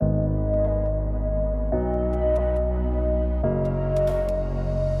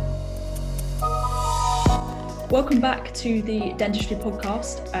Welcome back to the Dentistry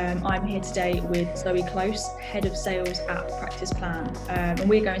Podcast. I'm here today with Zoe Close, Head of Sales at Practice Plan, and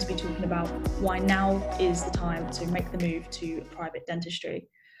we're going to be talking about why now is the time to make the move to private dentistry.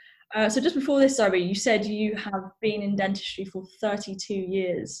 So just before this, Zoe, you said you have been in dentistry for 32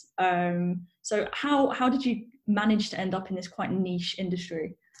 years. So how did you manage to end up in this quite niche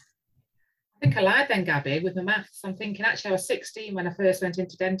industry? I think I lied then, Gabby, with my maths. I'm thinking actually I was 16 when I first went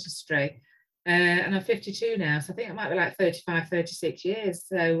into dentistry. And I'm 52 now, so I think it might be like 35, 36 years.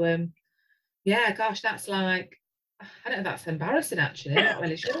 So, yeah, gosh, that's like, I don't know if that's embarrassing, actually. I'm not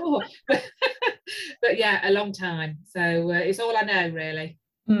really sure. But yeah, a long time. So it's all I know, really.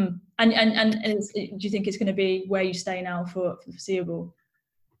 And do you think it's going to be where you stay now for the foreseeable?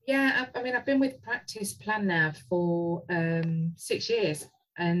 Yeah, I mean, I've been with Practice Plan now for 6 years.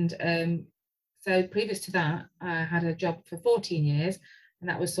 And so previous to that, I had a job for 14 years. And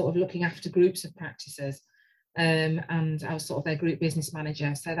that was sort of looking after groups of practices, and I was sort of their group business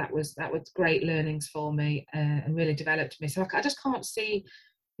manager. So that was great learnings for me, and really developed me. So I just can't see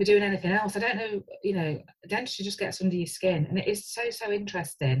me doing anything else. I don't know, dentistry just gets under your skin, and it is so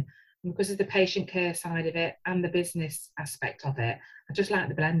interesting because of the patient care side of it and the business aspect of it. I just like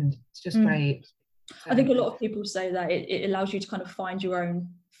the blend. It's just great. So, I think a lot of people say that it allows you to kind of find your own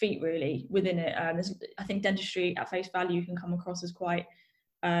feet really within it. I think dentistry at face value can come across as quite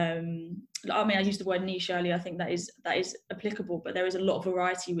I mean, I used the word niche earlier. I think that is applicable, but there is a lot of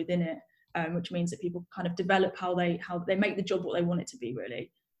variety within it, which means that people kind of develop how they make the job what they want it to be,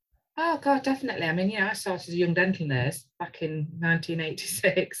 really. Oh God, definitely. I mean, I started as a young dental nurse back in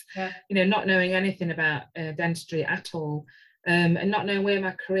 1986. Yeah. Not knowing anything about dentistry at all, and not knowing where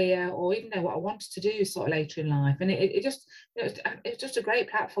my career or even know what I wanted to do sort of later in life. And it was just a great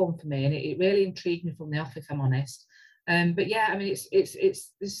platform for me, and it really intrigued me from the off, if I'm honest. But yeah, I mean, it's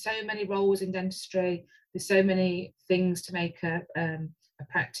there's so many roles in dentistry. There's so many things to make a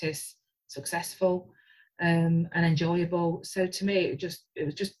practice successful and enjoyable. So to me, it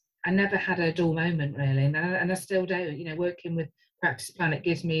was just I never had a dull moment really, and I still don't. Working with Practice Plan, it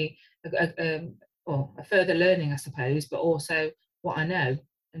gives me a further learning, I suppose, but also what I know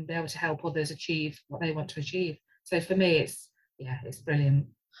and be able to help others achieve what they want to achieve. So for me, it's brilliant.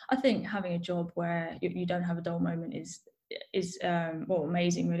 I think having a job where you don't have a dull moment is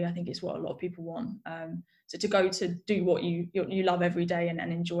amazing, really. I think it's what a lot of people want. So to go to do what you love every day and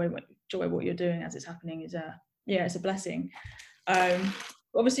enjoy what you're doing as it's happening is it's a blessing.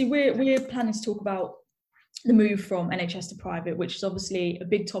 Obviously, we're planning to talk about the move from NHS to private, which is obviously a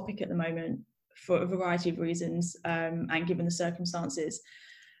big topic at the moment for a variety of reasons, and given the circumstances.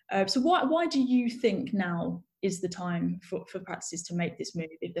 So why do you think now is the time for practices to make this move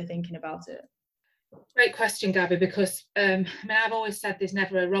if they're thinking about it? Great question, Gabby, because I've always said there's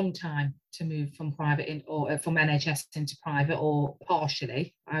never a wrong time to move from private or from NHS into private, or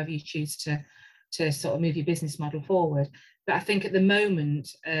partially, however you choose to sort of move your business model forward. But I think at the moment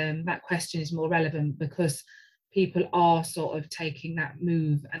that question is more relevant because people are sort of taking that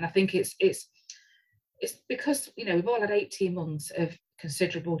move, and I think it's because we've all had 18 months of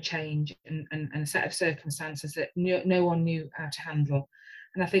considerable change and a set of circumstances that no one knew how to handle.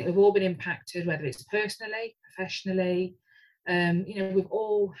 And I think we've all been impacted, whether it's personally, professionally. We've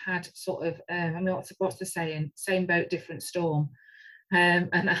all had sort of, what's the saying? Same boat, different storm. And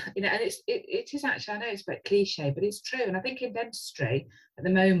it is actually, I know it's a bit cliche, but it's true. And I think in dentistry at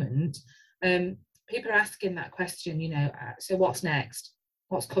the moment, people are asking that question, so what's next?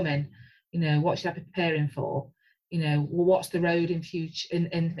 What's coming? What should I be preparing for? What's the road in future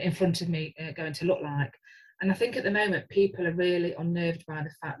in front of me going to look like? And I think at the moment people are really unnerved by the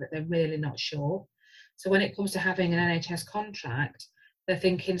fact that they're really not sure. So when it comes to having an NHS contract, they're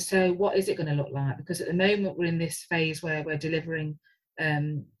thinking, so what is it going to look like? Because at the moment we're in this phase where we're delivering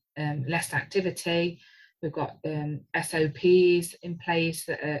less activity. We've got SOPs in place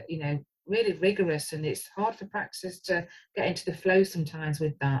that are really rigorous, and it's hard for practices to get into the flow sometimes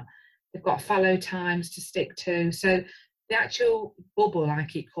with that. They've got fallow times to stick to. So the actual bubble, I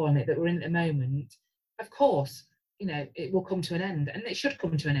keep calling it, that we're in at the moment, of course, it will come to an end, and it should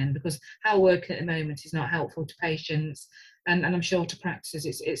come to an end, because how we're working at the moment is not helpful to patients, and I'm sure to practices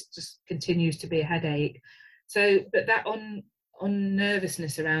it's just continues to be a headache. So, but that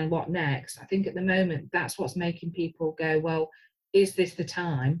unnervousness around what next, I think at the moment that's what's making people go, well, is this the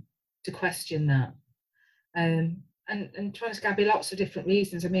time to question that? And to be honest, Gabby, lots of different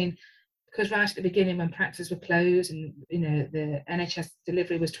reasons. I mean, because right at the beginning when practices were closed and the NHS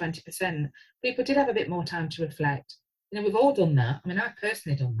delivery was 20%, people did have a bit more time to reflect. We've all done that. I mean, I've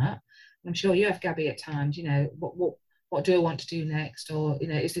personally done that. I'm sure you have, Gabby, at times. what do I want to do next, or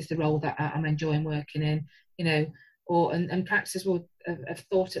is this the role that I'm enjoying working in, or and practices will have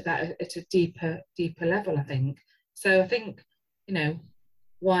thought of that at a deeper level, I think. So I think,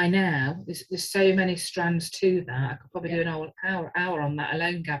 why now? There's so many strands to that. I could probably do an whole hour on that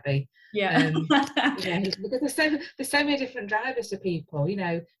alone, Gabby. Yeah. Because there's so many different drivers to people.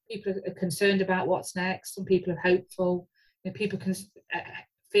 People are concerned about what's next. Some people are hopeful. People can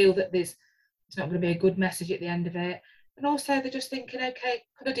feel that it's not going to be a good message at the end of it, and also they're just thinking, okay,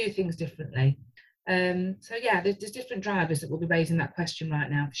 could I do things differently? So yeah, there's different drivers that will be raising that question right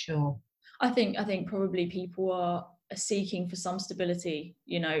now for sure. I think probably people are seeking for some stability,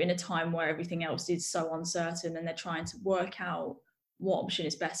 in a time where everything else is so uncertain, and they're trying to work out what option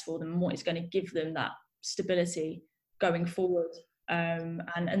is best for them and what is going to give them that stability going forward. And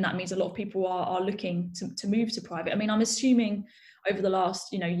that means a lot of people are looking to move to private. I mean, I'm assuming over the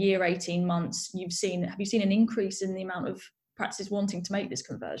last year, 18 months, have you seen an increase in the amount of practices wanting to make this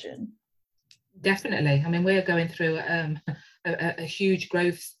conversion? Definitely. I mean, we're going through a huge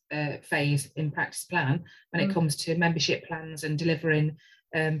growth phase in Practice Plan when it comes to membership plans and delivering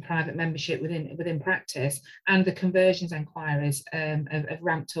private membership within practice, and the conversions enquiries have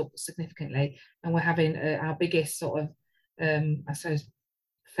ramped up significantly, and we're having our biggest sort of I suppose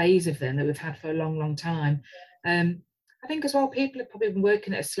phase of them that we've had for a long time. I think as well, people have probably been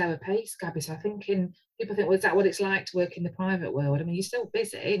working at a slower pace, Gabby. So I think people think, well, is that what it's like to work in the private world? I mean, you're still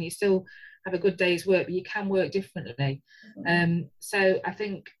busy and you still have a good day's work, but you can work differently. So I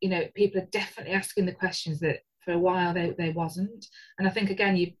think, people are definitely asking the questions that for a while they wasn't. And I think,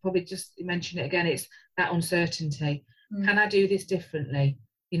 again, you probably just mentioned it again, it's that uncertainty. Can I do this differently?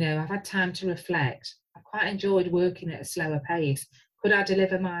 I've had time to reflect. I've quite enjoyed working at a slower pace. Could I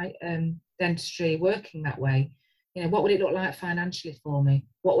deliver my dentistry working that way? What would it look like financially for me?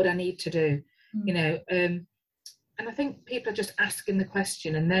 What would I need to do? And I think people are just asking the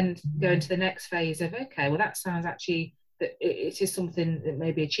question and then going to the next phase of, okay, well, that sounds actually that it is something that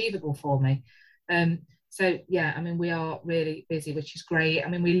may be achievable for me. So yeah, I mean, we are really busy, which is great. I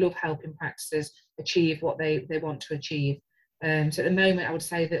mean, we love helping practices achieve what they want to achieve. So at the moment, I would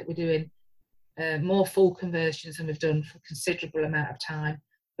say that we're doing more full conversions than we've done for a considerable amount of time.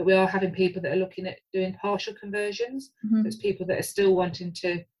 But we are having people that are looking at doing partial conversions. So it's people that are still wanting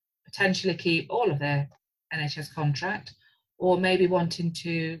to potentially keep all of their NHS contract, or maybe wanting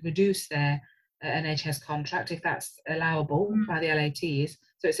to reduce their NHS contract if that's allowable by the LATs.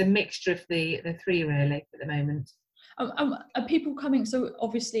 So it's a mixture of the three really at the moment. Are people coming? So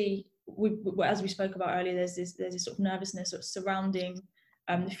obviously, as we spoke about earlier, there's this sort of nervousness sort of surrounding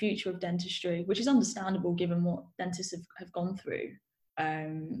the future of dentistry, which is understandable given what dentists have gone through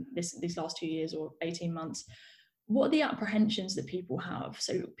these last 2 years or 18 months. What are the apprehensions that people have?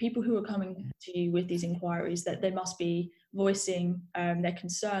 So people who are coming to you with these inquiries, that they must be voicing their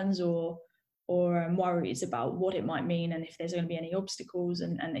concerns or worries about what it might mean, and if there's going to be any obstacles,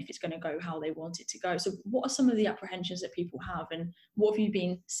 and if it's going to go how they want it to go. So what are some of the apprehensions that people have, and what have you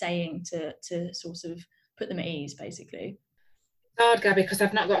been saying to sort of put them at ease, basically? It's hard, Gabby, because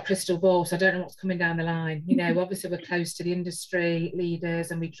I've not got a crystal ball, so I don't know what's coming down the line. Obviously we're close to the industry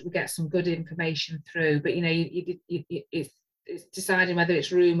leaders and we get some good information through, but it's deciding whether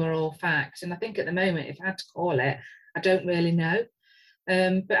it's rumour or fact. And I think at the moment, if I had to call it, I don't really know.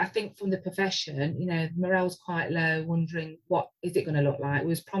 But I think from the profession, morale's quite low, wondering what is it going to look like. We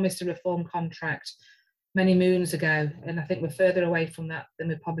was promised a reform contract many moons ago, and I think we're further away from that than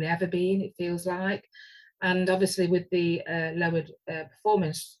we've probably ever been, it feels like. And obviously with the lowered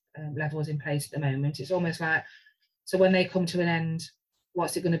performance levels in place at the moment, it's almost like, so when they come to an end,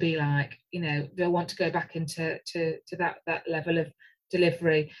 what's it going to be like? Do I want to go back into that level of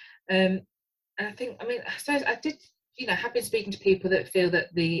delivery? And I think, I suppose I did, have been speaking to people that feel that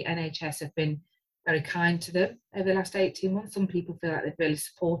the NHS have been very kind to them over the last 18 months. Some people feel like they've really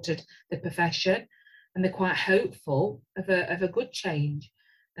supported the profession and they're quite hopeful of a good change.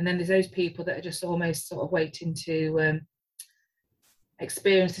 And then there's those people that are just almost sort of waiting to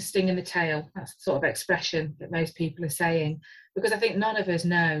experience the sting in the tail. That's the sort of expression that most people are saying, because I think none of us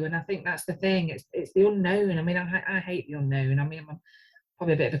know, and I think that's the thing. It's the unknown. I mean, I hate the unknown. I mean, I'm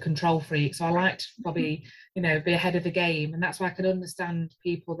probably a bit of a control freak, so I like to probably be ahead of the game, and that's why I can understand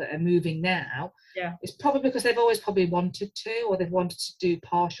people that are moving now. Yeah, it's probably because they've always probably wanted to, or they've wanted to do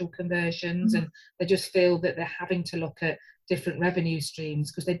partial conversions, and they just feel that they're having to look at different revenue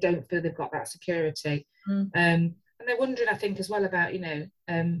streams because they don't feel they've got that security. And they're wondering, I think, as well about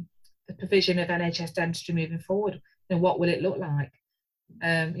the provision of NHS dentistry moving forward. What will it look like?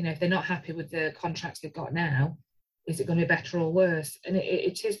 If they're not happy with the contracts they've got now, is it going to be better or worse? And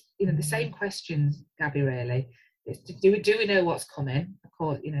it is the same questions, Gabby, really. do we know what's coming? Of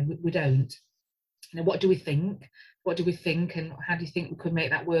course, we don't. What do we think? What do we think, and how do you think we could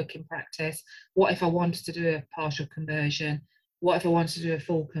make that work in practice? What if I wanted to do a partial conversion? What if I wanted to do a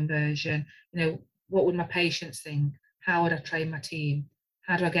full conversion? What would my patients think? How would I train my team?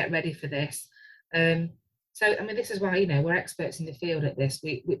 How do I get ready for this? So, this is why, we're experts in the field at this.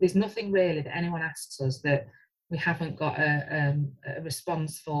 There's nothing really that anyone asks us that we haven't got a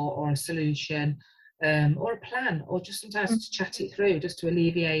response for, or a solution, or a plan, or just sometimes to chat it through, just to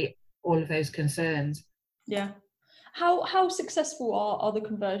alleviate all of those concerns. Yeah. How successful are the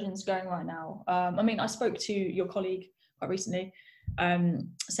conversions going right now? I spoke to your colleague quite recently,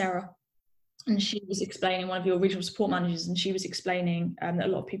 Sarah, and she was explaining, one of your regional support managers, and she was explaining that a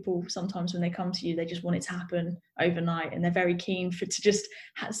lot of people, sometimes when they come to you, they just want it to happen overnight, and they're very keen to just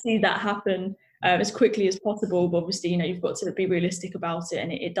see that happen as quickly as possible. But obviously, you've got to be realistic about it,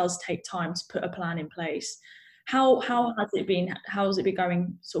 and it does take time to put a plan in place. How has it been? How has it been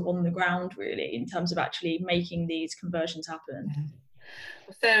going sort of on the ground, really, in terms of actually making these conversions happen?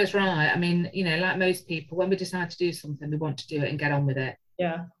 Well, Sarah's right. Like most people, when we decide to do something, we want to do it and get on with it.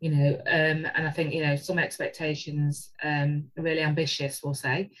 Yeah. And I think, some expectations are really ambitious, we'll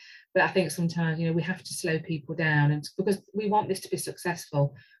say. But I think sometimes, we have to slow people down, and because we want this to be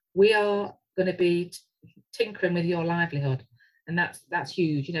successful. We are going to be tinkering with your livelihood. And that's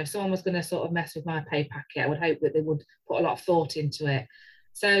huge. If someone was going to sort of mess with my pay packet, I would hope that they would put a lot of thought into it.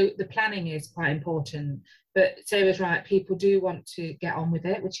 So the planning is quite important. But Sarah's right, people do want to get on with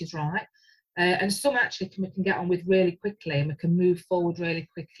it, which is right. And some actually we can get on with really quickly, and we can move forward really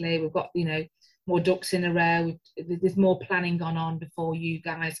quickly. We've got, more ducks in a row. There's more planning gone on before you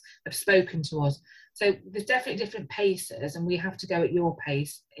guys have spoken to us. So there's definitely different paces, and we have to go at your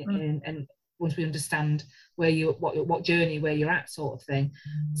pace and once we understand what journey where you're at, sort of thing.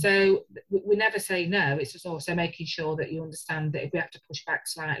 So we never say no. It's just also making sure that you understand that if we have to push back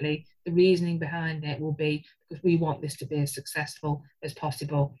slightly, the reasoning behind it will be because we want this to be as successful as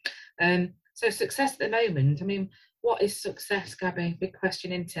possible. So success at the moment, what is success, Gabby? Big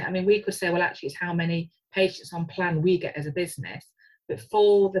question, isn't it? We could say, well, actually, it's how many patients on plan we get as a business. But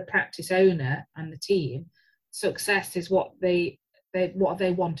for the practice owner and the team, success is what they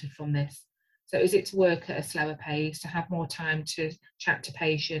wanted from this. So is it to work at a slower pace, to have more time to chat to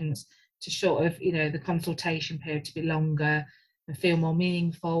patients, to sort of, the consultation period to be longer and feel more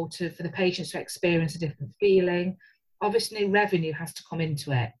meaningful, for the patients to experience a different feeling? Obviously, revenue has to come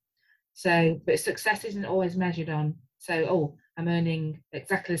into it. So, but success isn't always measured on, I'm earning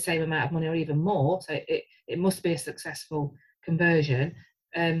exactly the same amount of money or even more, so it must be a successful conversion.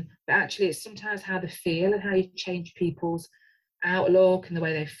 But actually, it's sometimes how they feel and how you change people's outlook and the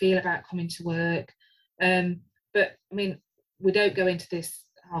way they feel about coming to work. But we don't go into this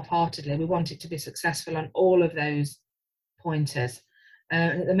half-heartedly. We want it to be successful on all of those pointers.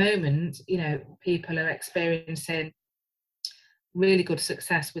 At the moment, people are experiencing really good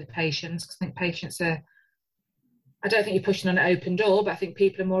success with patients. I think patients are, I don't think you're pushing on an open door, but I think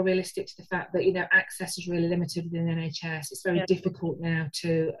people are more realistic to the fact that, access is really limited within the NHS. It's very difficult now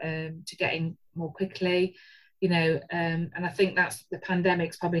to get in more quickly, and I think that's the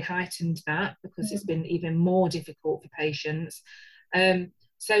pandemic's probably heightened that, because it's been even more difficult for patients.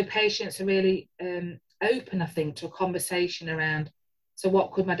 So patients are really open, I think, to a conversation around, so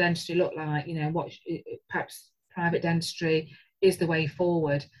what could my dentistry look like? What perhaps private dentistry is the way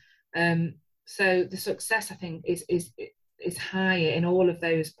forward. So the success, I think, is higher in all of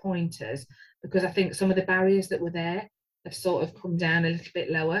those pointers, because I think some of the barriers that were there have sort of come down a little bit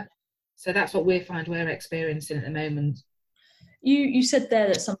lower. So that's what we're experiencing at the moment. You said there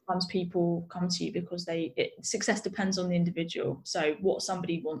that sometimes people come to you because success depends on the individual. So what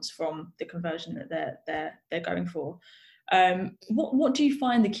somebody wants from the conversion that they're going for. What do you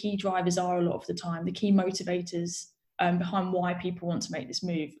find the key drivers are a lot of the time, the key motivators behind why people want to make this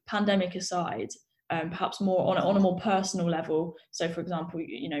move, pandemic aside, perhaps more on a more personal level? So, for example,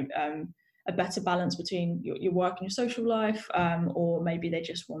 a better balance between your work and your social life, or maybe they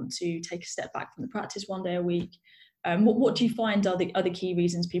just want to take a step back from the practice one day a week. What do you find are the key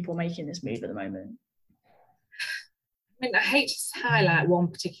reasons people are making this move at the moment? I hate to highlight one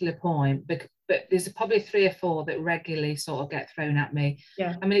particular point, but there's probably 3 or 4 that regularly sort of get thrown at me.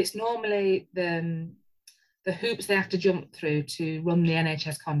 Yeah. It's normally the hoops they have to jump through to run the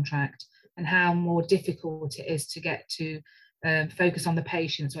NHS contract, and how more difficult it is to get to focus on the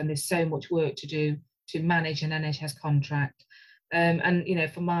patients when there's so much work to do to manage an NHS contract. And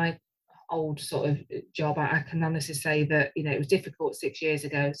for my old sort of job, I can honestly say that it was difficult 6 years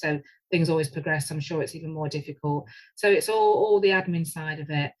ago, so things always progress. I'm sure it's even more difficult. So it's all the admin side of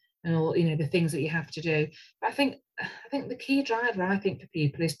it, and all, you know, the things that you have to do. But I think the key driver, I think, for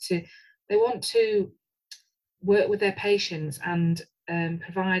people is they want to work with their patients and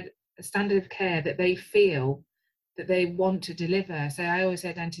provide a standard of care that they feel that they want to deliver. So I always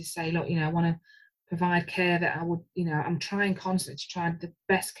hear dentists say, look, you know, I want to provide care that I would, you know, I'm trying constantly to try the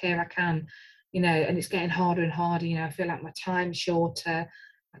best care I can, you know, and it's getting harder and harder. You know, I feel like my time's shorter.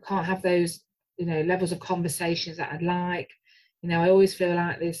 I can't have those, you know, levels of conversations that I'd like. You know, I always feel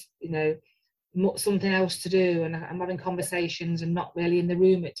like there's, you know, something else to do, and I'm having conversations and not really in the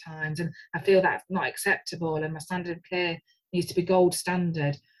room at times, and I feel that's not acceptable, and my standard of care needs to be gold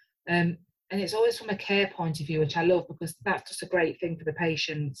standard. And it's always from a care point of view, which I love, because that's just a great thing for the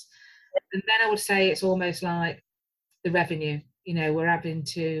patients. And then I would say it's almost like the revenue. You know, we're having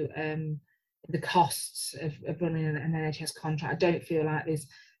to the costs of running an NHS contract. I don't feel like there's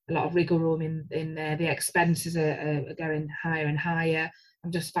a lot of wriggle room in there. The expenses are going higher and higher.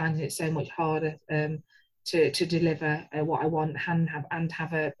 I'm just finding it so much harder to deliver what I want and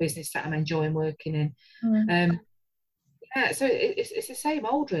have a business that I'm enjoying working in. Yeah, so it's the same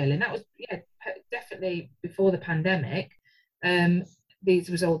old really, and that was definitely before the pandemic. These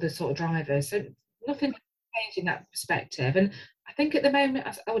was all the sort of drivers, so nothing changed in that perspective. And I think at the moment,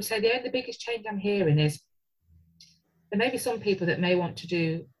 I would say the biggest change I'm hearing is there may be some people that may want to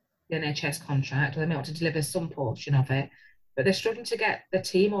do the NHS contract, or they may want to deliver some portion of it, but they're struggling to get the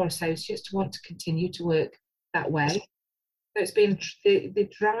team or associates to want to continue to work that way. So it's been the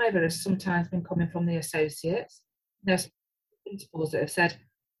driver has sometimes been coming from the associates. There's principals that have said,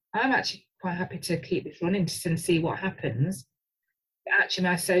 I'm actually quite happy to keep this running and see what happens. But actually,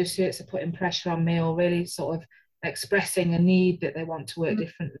 my associates are putting pressure on me, or really sort of expressing a need that they want to work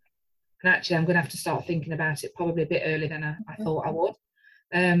differently. And actually, I'm going to have to start thinking about it probably a bit earlier than I thought I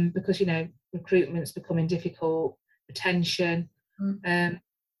would, because, you know, recruitment's becoming difficult, retention.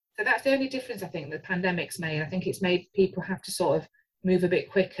 So that's the only difference I think the pandemic's made. I think it's made people have to sort of move a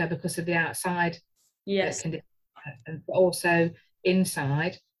bit quicker because of the outside conditions, and also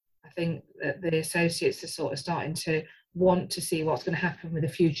inside. I think that the associates are sort of starting to want to see what's going to happen with the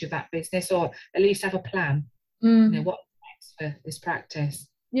future of that business, or at least have a plan. You know, what's next for this practice.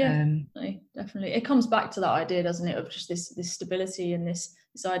 Yeah, definitely. It comes back to that idea, doesn't it, of just this stability and this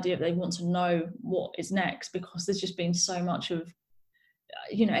idea that they want to know what is next, because there's just been so much of,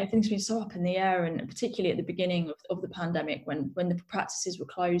 you know, everything's been so up in the air, and particularly at the beginning of the pandemic, when the practices were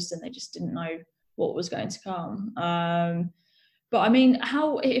closed and they just didn't know what was going to come. But I mean,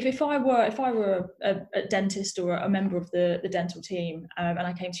 how if I were a dentist or a member of the dental team, and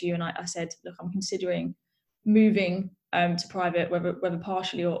I came to you and I said, look, I'm considering moving to private, whether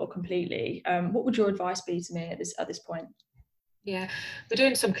partially or completely, what would your advice be to me at this point? Yeah, we're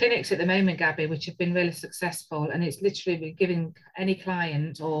doing some clinics at the moment, Gabby, which have been really successful, and it's literally giving any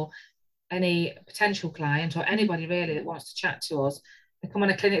client or any potential client or anybody really that wants to chat to us, they come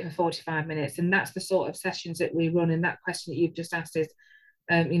on a clinic for 45 minutes, and that's the sort of sessions that we run. And that question that you've just asked is,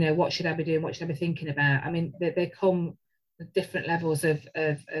 you know, what should I be doing? What should I be thinking about? I mean, they come with different levels of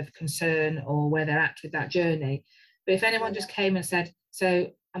concern or where they're at with that journey. But if anyone just came and said, so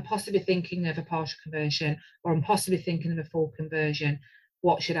I'm possibly thinking of a partial conversion, or I'm possibly thinking of a full conversion,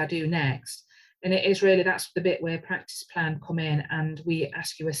 what should I do next? And it is really, that's the bit where practice plan come in, and we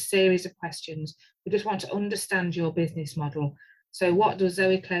ask you a series of questions. We just want to understand your business model. So what does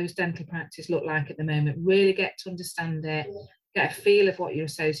Zoe Close dental practice look like at the moment? Really get to understand it, get a feel of what your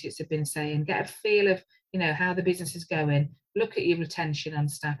associates have been saying, get a feel of, you know, how the business is going, look at your retention on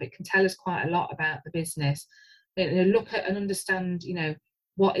staff. It can tell us quite a lot about the business. You know, look at and understand, you know,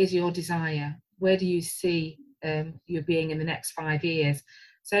 what is your desire? Where do you see you being in the next 5 years?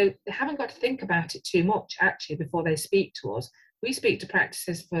 So they haven't got to think about it too much, actually, before they speak to us. We speak to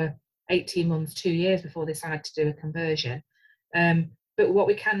practices for 18 months, 2 years before they decide to do a conversion. But what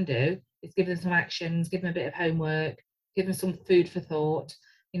we can do is give them some actions, give them a bit of homework, give them some food for thought,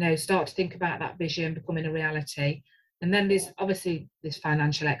 you know, start to think about that vision becoming a reality. And then there's obviously there's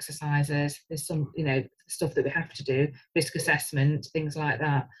financial exercises, there's some, you know, stuff that we have to do, risk assessment, things like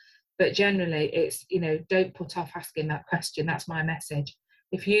that. But generally it's, you know, don't put off asking that question. That's my message.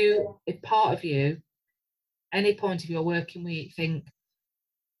 If part of you, any point of your working week, think,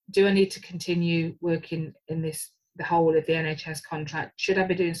 do I need to continue working in the whole of the NHS contract? Should I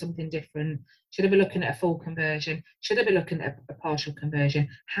be doing something different? Should I be looking at a full conversion? Should I be looking at a partial conversion?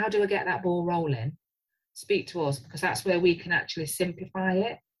 How do I get that ball rolling? Speak to us, because that's where we can actually simplify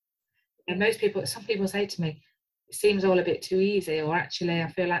it. And some people say to me, it seems all a bit too easy, or actually I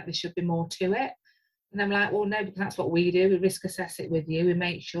feel like there should be more to it. And I'm like, well, no, because that's what we do. We risk assess it with you. We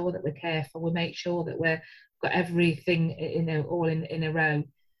make sure that we're careful. We make sure that we've got everything, you know, all in a row.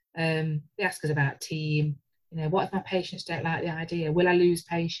 They ask us about team. What if my patients don't like the idea? Will I lose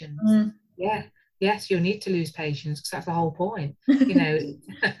patients? Yeah, yes, you'll need to lose patients, because that's the whole point. To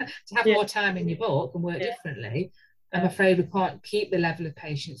have Yeah. more time in your book and work Yeah. differently. I'm afraid we can't keep the level of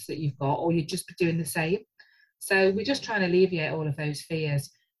patients that you've got, or you'd just be doing the same. So we're just trying to alleviate all of those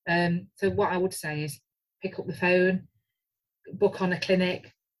fears. So what I would say is pick up the phone, book on a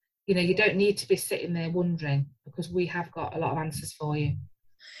clinic. You don't need to be sitting there wondering, because we have got a lot of answers for you.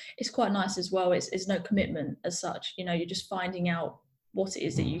 It's quite nice as well. It's no commitment as such. You're just finding out what it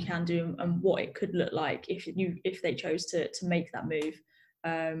is that you can do and what it could look like if they chose to make that move.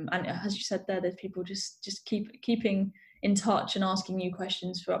 And as you said there's people just keeping in touch and asking you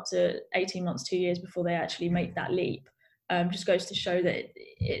questions for up to 18 months, 2 years before they actually make that leap. Just goes to show that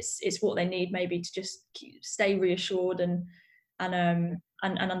it's what they need, maybe, to just stay reassured and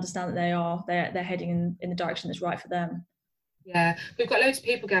understand that they're heading in the direction that's right for them. Yeah, we've got loads of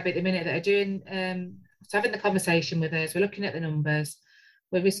people, Gabby, at the minute that are doing having the conversation with us. We're looking at the numbers,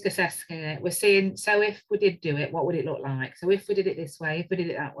 we're risk assessing it, we're seeing, so if we did do it, what would it look like? So if we did it this way, if we did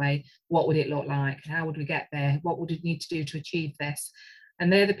it that way, what would it look like? And how would we get there? What would we need to do to achieve this?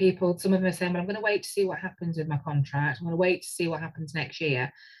 And they're the people, some of them are saying, well, I'm going to wait to see what happens with my contract. I'm going to wait to see what happens next year.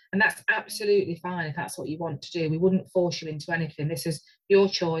 And that's absolutely fine if that's what you want to do. We wouldn't force you into anything. This is your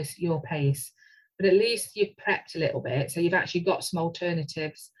choice, your pace. But at least you've prepped a little bit, so you've actually got some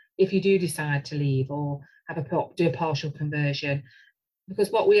alternatives if you do decide to leave or do a partial conversion.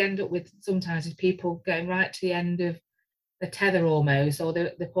 Because what we end up with sometimes is people going right to the end of the tether almost, or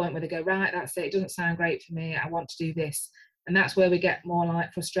the point where they go, right, that's it doesn't sound great for me, I want to do this. And that's where we get more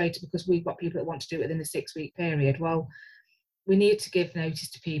like frustrated, because we've got people that want to do it within a 6-week period. Well, we need to give notice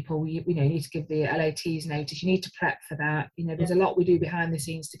to people. You need to give the LATs notice. You need to prep for that. There's a lot we do behind the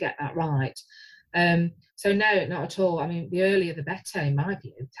scenes to get that right. So no, not at all. I mean, the earlier the better, in my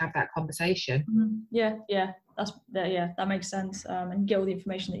view, to have that conversation. That makes sense. And get all the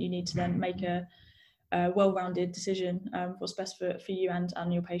information that you need to then make a well-rounded decision for what's best for you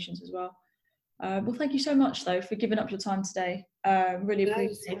and your patients as well. Well, thank you so much, though, for giving up your time today. Really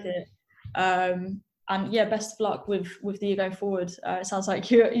appreciate it. And yeah, best of luck with the year going forward. It sounds like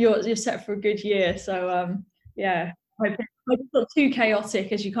you're set for a good year. So yeah, I hope it's not too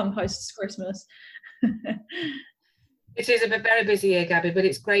chaotic as you come close to Christmas. It is a very busy year, Gabby, but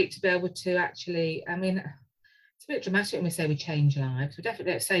it's great to be able to actually, I mean, it's a bit dramatic when we say we change lives. We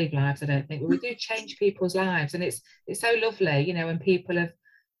definitely don't save lives, I don't think, but we do change people's lives. And it's so lovely, when people have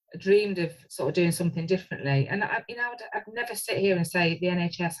dreamed of sort of doing something differently. And I'd never sit here and say the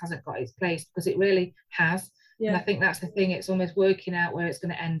NHS hasn't got its place, because it really has. Yeah. And I think that's the thing, it's almost working out where it's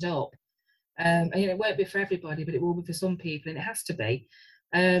going to end up. And it won't be for everybody, but it will be for some people, and it has to be.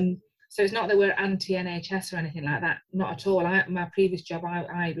 So it's not that we're anti-NHS or anything like that, not at all. My previous job,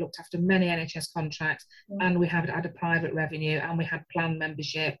 I looked after many NHS contracts, and we had a private revenue, and we had planned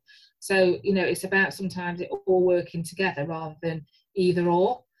membership. So, it's about sometimes it all working together rather than either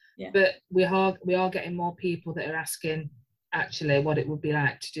or. Yeah. But we are getting more people that are asking actually what it would be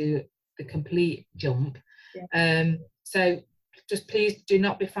like to do the complete jump. Yeah. So just please do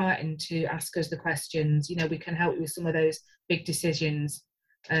not be frightened to ask us the questions. We can help you with some of those big decisions.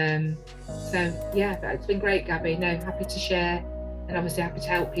 So yeah, it's been great, Gabby. No, happy to share, and obviously happy to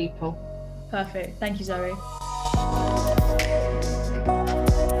help people. Perfect. Thank you, Zoe.